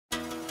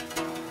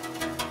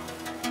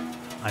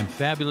I'm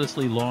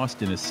fabulously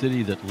lost in a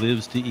city that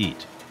lives to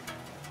eat.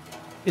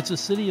 It's a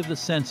city of the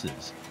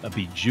senses, a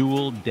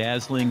bejeweled,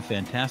 dazzling,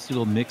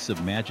 fantastical mix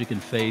of magic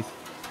and faith,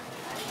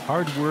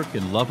 hard work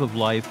and love of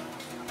life,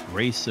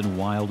 grace and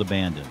wild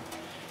abandon.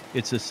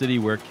 It's a city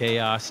where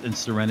chaos and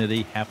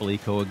serenity happily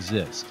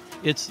coexist.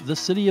 It's the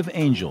city of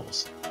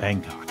angels,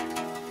 Bangkok.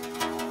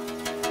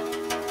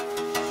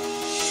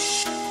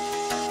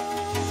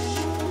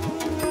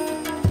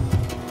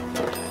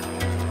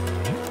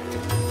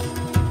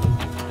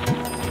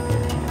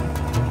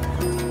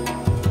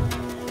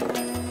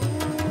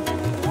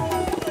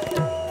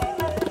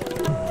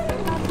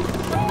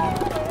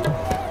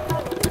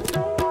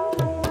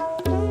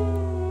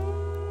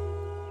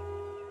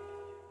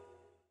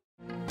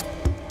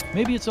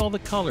 Maybe it's all the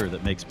color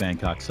that makes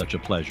Bangkok such a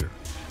pleasure.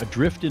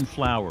 Adrift in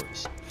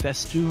flowers,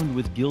 festooned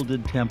with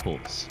gilded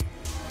temples.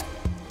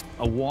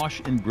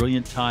 Awash in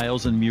brilliant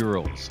tiles and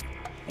murals.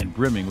 And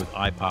brimming with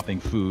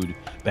eye-popping food,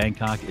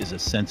 Bangkok is a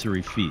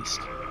sensory feast.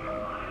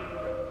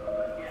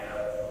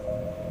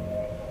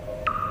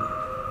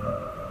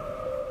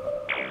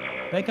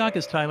 Bangkok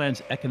is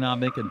Thailand's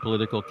economic and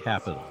political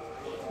capital.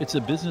 It's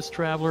a business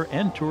traveler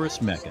and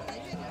tourist mecca,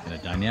 and a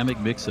dynamic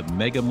mix of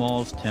mega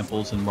malls,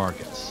 temples, and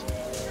markets.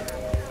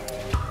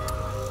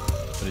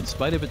 But in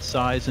spite of its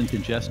size and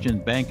congestion,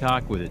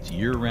 Bangkok, with its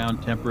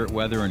year-round temperate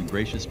weather and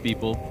gracious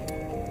people,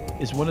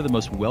 is one of the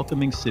most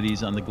welcoming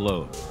cities on the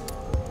globe,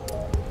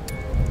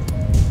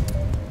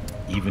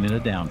 even in a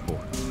downpour.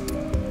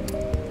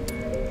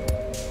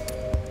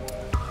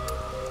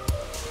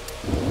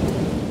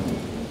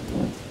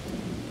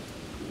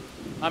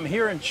 I'm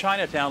here in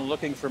Chinatown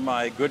looking for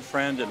my good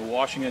friend and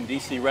Washington,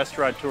 D.C.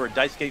 restaurateur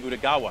Daisuke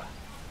Utagawa.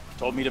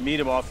 Told me to meet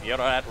him off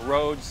Theroux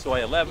Road,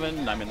 Soy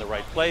 11. I'm in the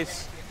right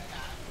place.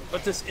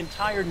 But this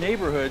entire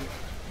neighborhood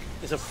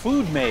is a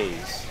food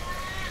maze.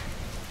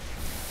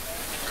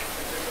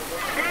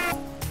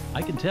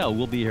 I can tell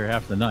we'll be here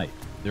half the night.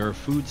 There are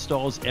food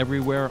stalls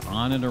everywhere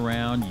on and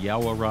around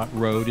Yaowarat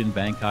Road in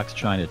Bangkok's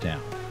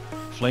Chinatown.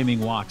 Flaming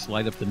woks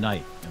light up the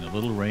night, and a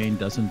little rain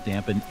doesn't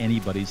dampen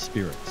anybody's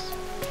spirits.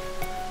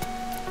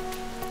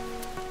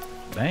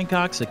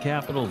 Bangkok's a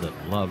capital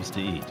that loves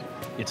to eat.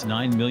 Its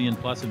 9 million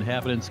plus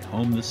inhabitants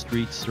comb the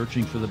streets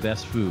searching for the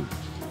best food.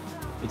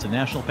 It's a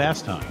national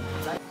pastime.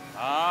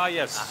 Ah,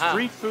 yes,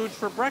 street food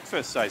for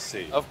breakfast, I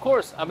see. Of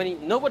course. I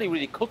mean, nobody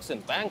really cooks in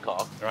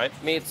Bangkok. Right.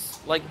 I mean, it's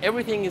like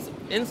everything is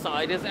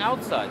inside is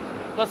outside.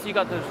 Plus, you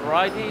got this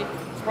variety.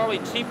 It's probably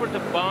cheaper to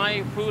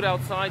buy food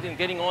outside than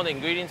getting all the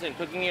ingredients and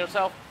cooking it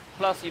yourself.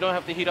 Plus, you don't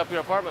have to heat up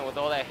your apartment with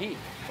all that heat.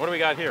 What do we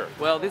got here?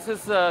 Well, this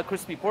is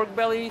crispy pork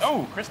bellies.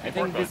 Oh, crispy pork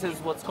belly. I think this is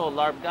what's called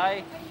larb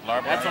gai.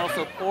 That's gai.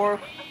 also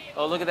pork.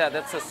 Oh, look at that.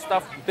 That's a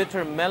stuffed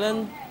bitter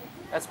melon.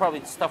 That's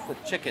probably stuffed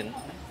with chicken.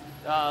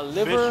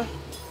 Liver.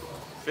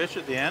 Fish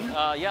at the end?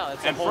 Yeah,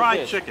 it's and a whole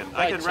fried fish. chicken.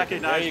 Fried I can chicken.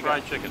 recognize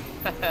fried chicken.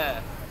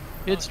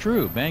 It's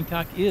true.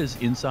 Bangkok is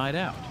inside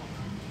out.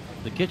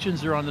 The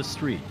kitchens are on the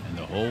street, and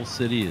the whole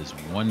city is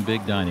one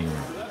big dining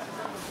room.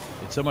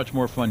 It's so much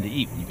more fun to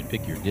eat when you can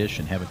pick your dish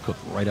and have it cooked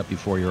right up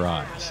before your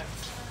eyes.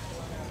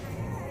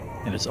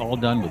 And it's all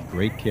done with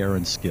great care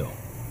and skill.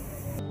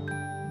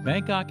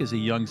 Bangkok is a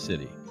young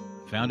city.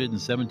 Founded in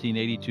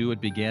 1782,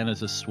 it began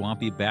as a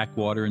swampy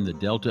backwater in the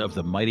delta of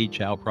the mighty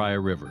Chao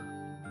Phraya River.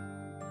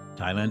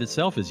 Thailand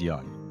itself is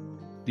young.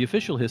 The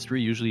official history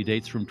usually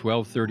dates from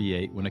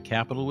 1238, when a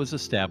capital was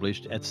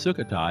established at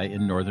Sukhothai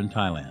in northern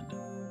Thailand.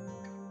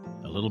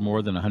 A little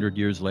more than 100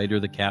 years later,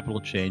 the capital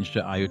changed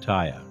to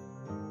Ayutthaya.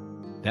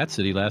 That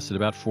city lasted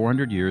about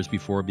 400 years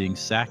before being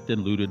sacked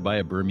and looted by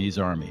a Burmese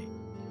army.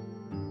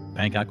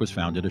 Bangkok was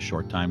founded a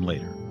short time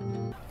later.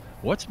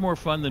 What's more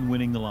fun than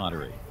winning the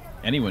lottery?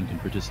 Anyone can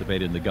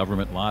participate in the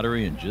government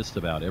lottery, and just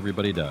about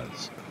everybody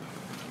does.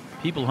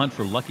 People hunt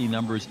for lucky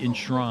numbers in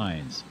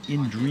shrines,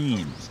 in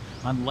dreams,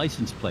 on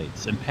license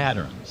plates and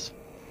patterns.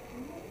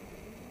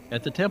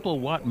 At the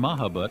temple Wat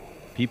Mahabut,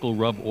 people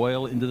rub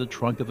oil into the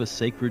trunk of a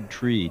sacred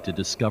tree to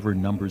discover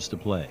numbers to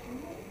play.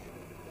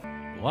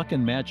 Luck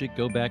and magic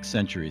go back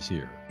centuries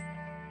here.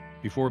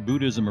 Before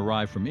Buddhism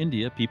arrived from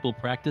India, people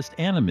practiced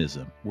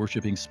animism,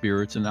 worshiping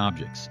spirits and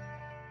objects.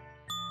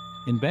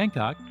 In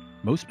Bangkok,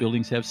 most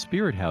buildings have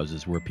spirit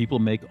houses where people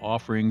make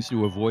offerings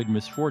to avoid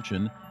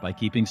misfortune by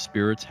keeping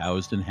spirits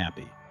housed and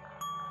happy.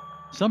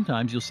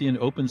 Sometimes you'll see an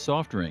open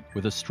soft drink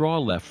with a straw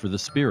left for the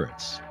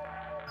spirits.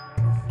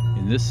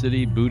 In this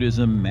city,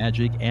 Buddhism,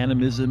 magic,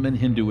 animism, and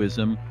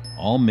Hinduism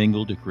all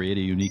mingle to create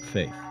a unique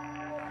faith.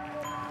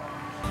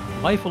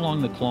 Life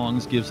along the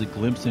Klongs gives a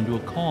glimpse into a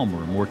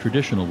calmer, more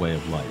traditional way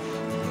of life.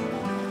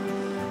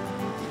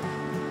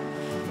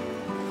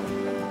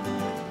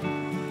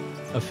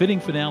 A fitting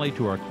finale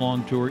to our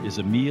Klong tour is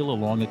a meal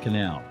along a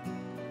canal.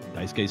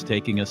 Daisuke's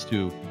taking us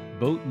to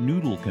Boat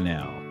Noodle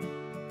Canal.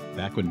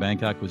 Back when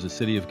Bangkok was a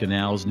city of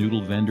canals,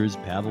 noodle vendors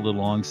paddled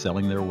along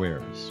selling their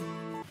wares.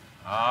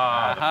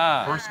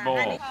 First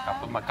bowl.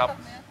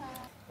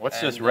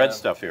 What's this red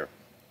stuff here?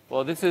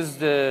 Well, this is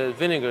the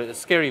vinegar, the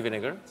scary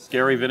vinegar.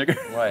 Scary vinegar?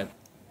 Right.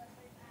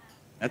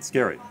 That's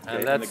scary.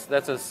 And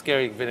that's a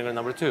scary vinegar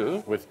number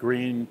 2. With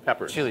green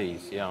peppers.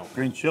 Chilies, yeah.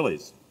 Green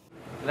chilies.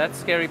 That's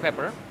scary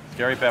pepper.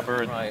 Scary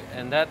pepper. Right,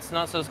 and that's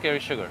not so scary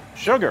sugar.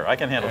 Sugar. I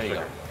can handle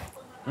There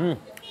you sugar.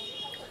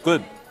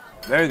 Good,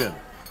 very good.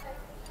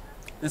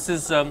 This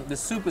is, the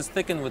soup is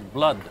thickened with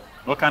blood.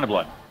 What kind of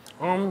blood?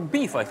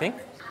 Beef, I think.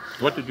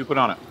 What did you put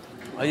on it?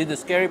 I did the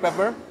scary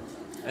pepper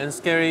and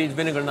scary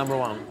vinegar number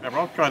 1.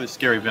 I'll try the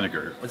scary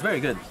vinegar. It's very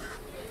good.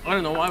 I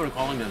don't know why we're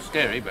calling them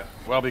scary, but...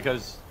 Well,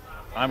 because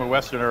I'm a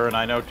Westerner and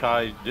I know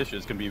Thai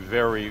dishes can be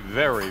very,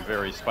 very,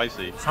 very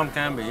spicy. Some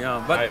can be,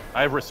 yeah. But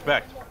I have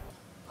respect.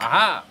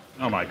 aha!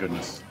 Oh my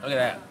goodness. Look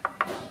at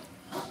that.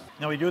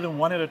 Now we do them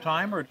one at a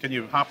time, or can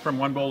you hop from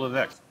one bowl to the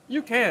next?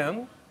 You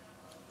can,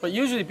 but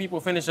usually people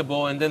finish a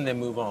bowl and then they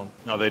move on.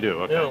 No, they do.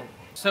 Okay. Yeah.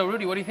 So,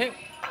 Rudy, what do you think?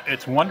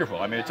 It's wonderful.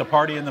 I mean, it's a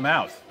party in the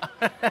mouth.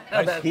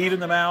 Nice heat in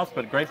the mouth,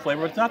 but great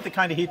flavor. It's not the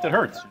kind of heat that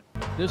hurts.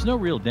 There's no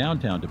real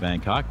downtown to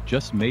Bangkok,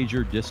 just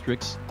major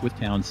districts with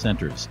town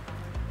centers.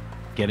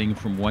 Getting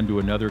from one to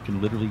another can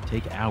literally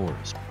take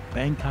hours.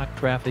 Bangkok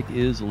traffic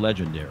is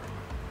legendary.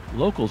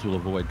 Locals will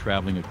avoid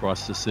traveling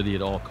across the city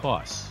at all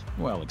costs,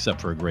 well, except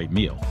for a great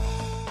meal.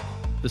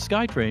 The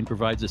SkyTrain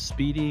provides a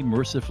speedy,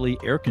 mercifully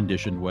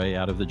air-conditioned way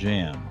out of the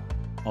jam.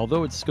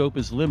 Although its scope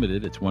is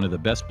limited, it's one of the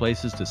best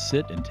places to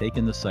sit and take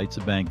in the sights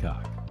of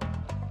Bangkok.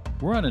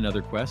 We're on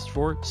another quest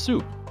for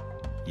soup.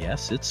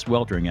 Yes, it's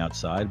sweltering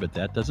outside, but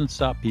that doesn't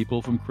stop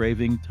people from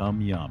craving tom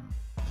yum.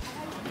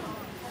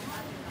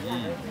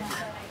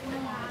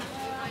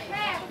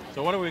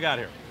 So what do we got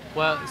here?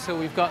 Well, so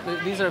we've got,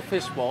 these are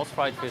fish balls,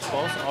 fried fish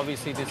balls.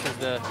 Obviously, this is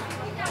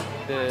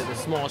the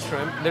small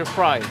shrimp. They're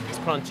fried, it's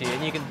crunchy,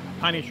 and you can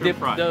Tiny shrimp dip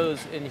fried.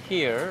 those in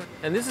here.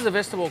 And this is a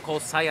vegetable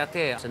called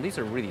sayate, and these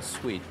are really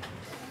sweet.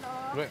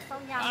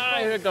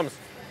 Here it comes.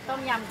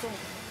 Tom yum chung.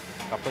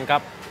 Kapun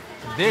kap.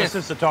 This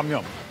is the tom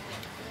yum.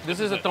 This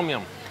is a tom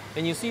yum.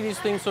 And you see these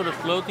things sort of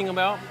floating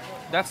about?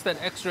 That's that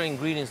extra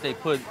ingredients they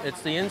put.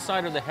 It's the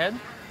inside of the head,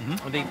 and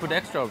they put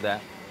extra of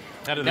that.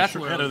 Head of That's the,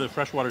 where- head of the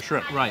freshwater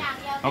shrimp. Right.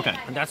 Okay.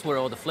 And that's where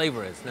all the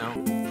flavor is. Now,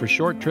 For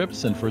short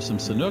trips and for some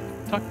sanook,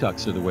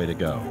 tuk-tuks are the way to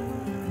go.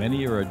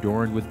 Many are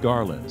adorned with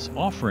garlands,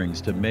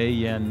 offerings to Mei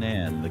Yan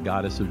Nan, the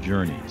goddess of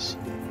journeys.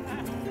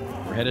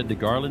 We're headed to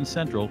Garland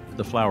Central,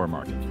 the flower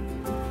market.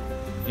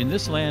 In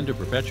this land of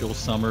perpetual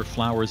summer,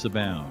 flowers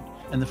abound,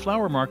 and the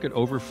flower market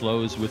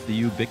overflows with the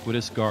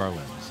ubiquitous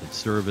garlands that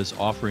serve as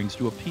offerings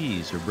to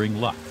appease or bring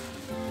luck.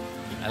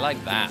 I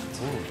like that.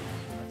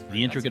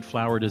 The intricate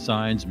flower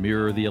designs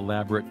mirror the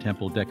elaborate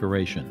temple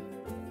decoration.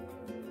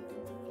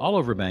 All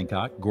over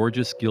Bangkok,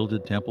 gorgeous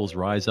gilded temples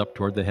rise up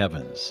toward the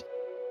heavens.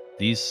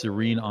 These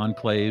serene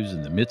enclaves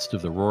in the midst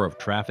of the roar of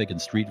traffic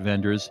and street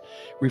vendors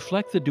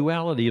reflect the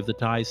duality of the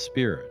Thai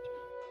spirit.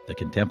 The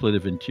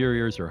contemplative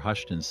interiors are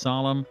hushed and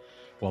solemn,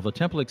 while the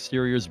temple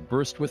exteriors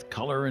burst with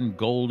color and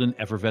gold and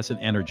effervescent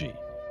energy.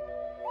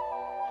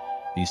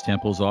 These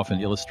temples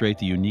often illustrate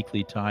the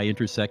uniquely Thai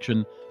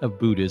intersection of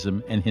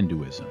Buddhism and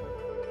Hinduism.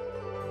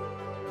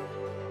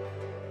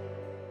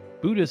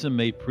 Buddhism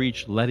may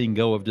preach letting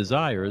go of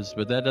desires,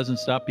 but that doesn't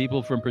stop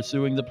people from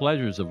pursuing the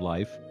pleasures of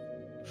life.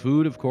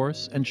 Food, of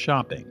course, and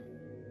shopping.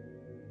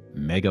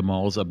 Mega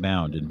malls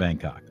abound in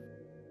Bangkok.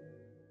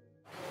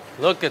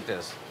 Look at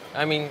this.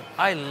 I mean,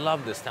 I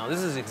love this town.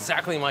 This is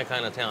exactly my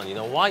kind of town. You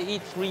know, why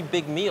eat 3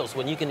 big meals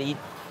when you can eat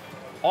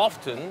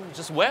often,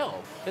 just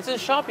well? It's a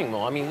shopping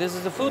mall. I mean, this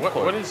is a food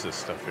court. What is this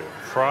stuff here?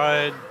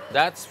 Fried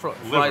That's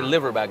fried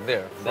liver back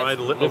there. fried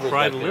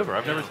liver.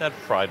 I've never had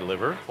fried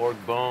liver. Pork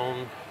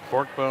bone,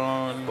 Pork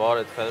bone. bought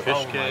it. Fish Fish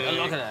oh my cake. God,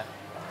 look at that.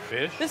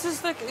 Fish. This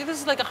is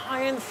like a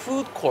high-end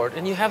food court,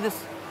 and you have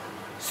this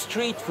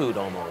street food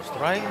almost,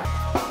 right?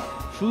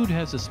 Food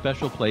has a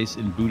special place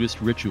in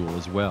Buddhist ritual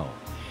as well.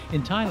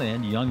 In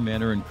Thailand, young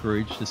men are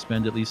encouraged to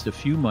spend at least a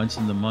few months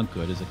in the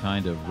monkhood as a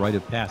kind of rite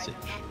of passage.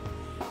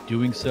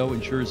 Doing so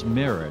ensures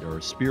merit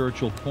or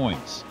spiritual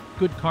points,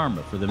 good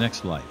karma for the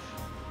next life.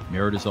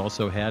 Merit is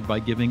also had by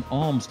giving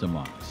alms to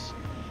monks.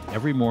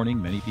 Every morning,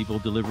 many people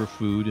deliver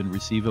food and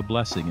receive a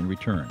blessing in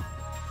return.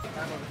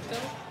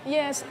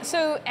 Yes,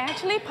 so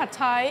actually Pad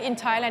Thai in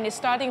Thailand is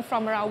starting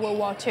from around World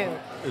War II.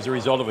 As a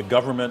result of a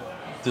government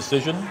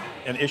decision,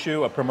 an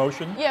issue, a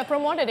promotion. Yeah,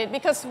 promoted it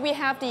because we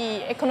have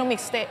the economic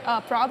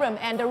problem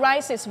and the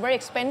rice is very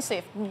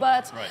expensive.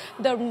 But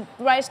the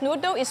rice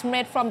noodle is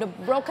made from the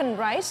broken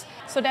rice,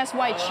 so that's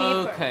why it's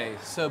cheaper. Okay,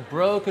 so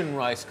broken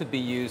rice could be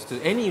used to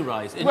any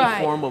rice, any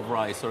Right. form of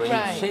rice or any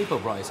Right. shape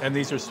of rice. And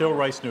these are still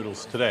rice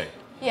noodles today.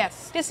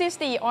 Yes, this is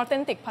the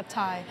authentic Pad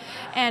Thai.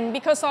 And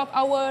because of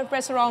our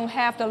restaurant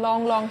have the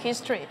long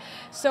history,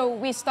 so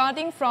we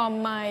starting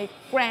from my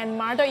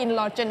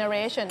grandmother-in-law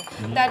generation.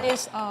 That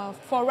is,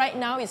 for right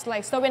now, it's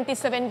like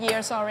 77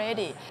 years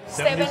already.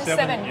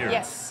 77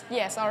 years.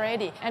 Yes,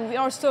 already. And we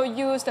also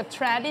use the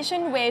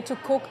tradition way to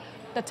cook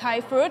the Thai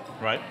food.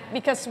 Right.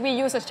 Because we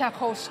use a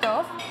charcoal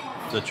stove.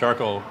 The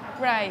charcoal.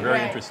 Right, Very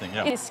right. interesting,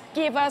 yeah. It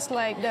give us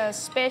like the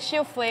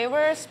special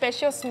flavor,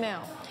 special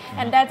smell.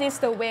 And that is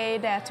the way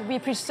that we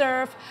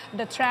preserve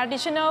the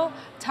traditional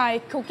Thai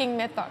cooking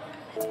method.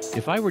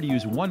 If I were to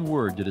use one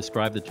word to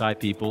describe the Thai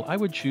people, I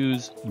would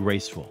choose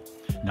graceful.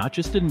 Not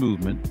just in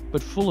movement,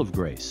 but full of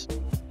grace.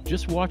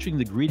 Just watching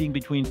the greeting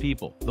between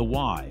people, the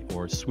Y,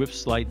 or swift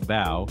slight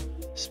bow,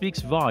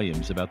 speaks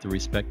volumes about the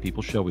respect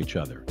people show each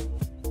other.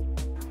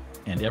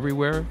 And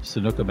everywhere,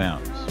 Sanuk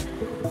abounds.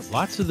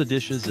 Lots of the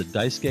dishes that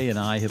Daisuke and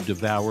I have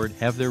devoured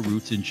have their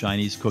roots in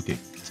Chinese cooking.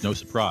 It's no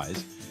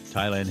surprise.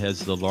 Thailand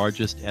has the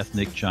largest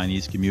ethnic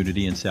Chinese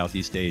community in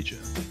Southeast Asia.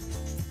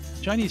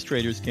 Chinese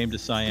traders came to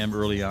Siam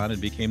early on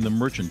and became the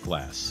merchant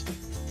class.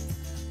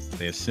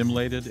 They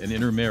assimilated and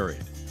intermarried.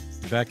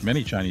 In fact,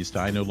 many Chinese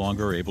Thai no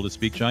longer are able to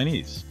speak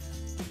Chinese.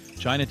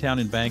 Chinatown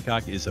in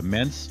Bangkok is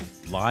immense,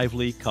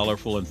 lively,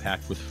 colorful, and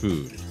packed with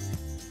food.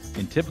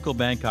 In typical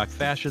Bangkok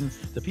fashion,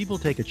 the people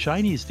take a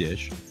Chinese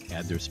dish,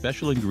 add their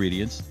special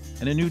ingredients,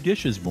 and a new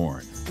dish is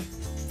born.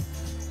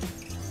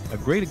 A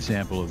great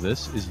example of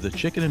this is the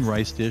chicken and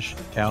rice dish,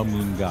 khao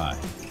mun gai.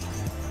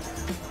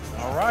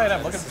 All right,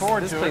 I'm looking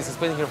forward to it. This place has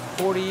been here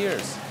for 40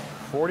 years.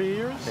 40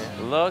 years?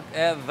 Look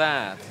at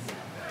that.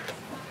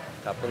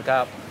 Cup and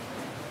cup.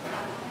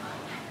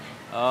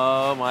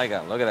 Oh my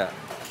God, look at that.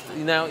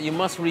 Now, you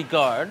must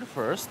regard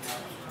first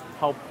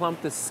how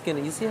plump the skin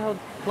is. You see how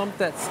plump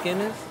that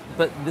skin is?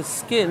 But the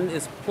skin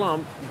is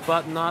plump,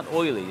 but not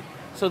oily.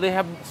 So they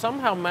have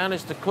somehow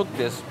managed to cook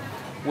this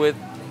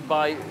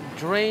by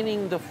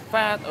draining the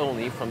fat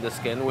only from the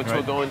skin, which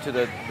will go into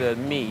the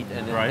meat,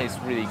 and it tastes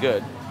really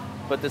good.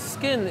 But the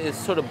skin is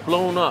sort of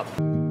blown up.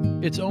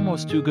 It's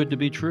almost too good to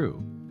be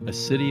true. A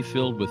city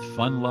filled with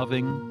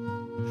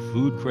fun-loving,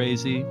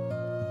 food-crazy,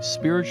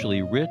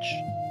 spiritually rich,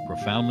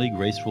 profoundly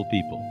graceful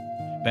people.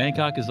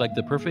 Bangkok is like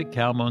the perfect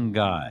khao mun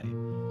gai.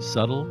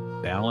 Subtle,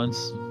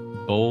 balanced,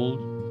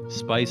 bold,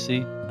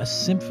 spicy, a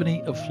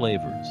symphony of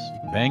flavors.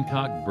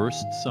 Bangkok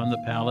bursts on the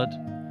palate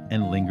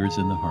and lingers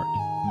in the heart.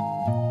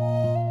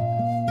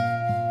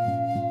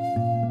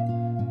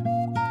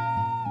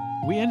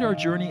 We end our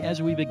journey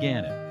as we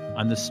began it,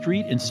 on the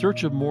street in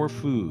search of more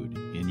food,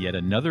 in yet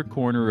another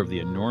corner of the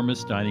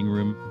enormous dining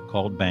room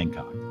called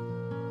Bangkok.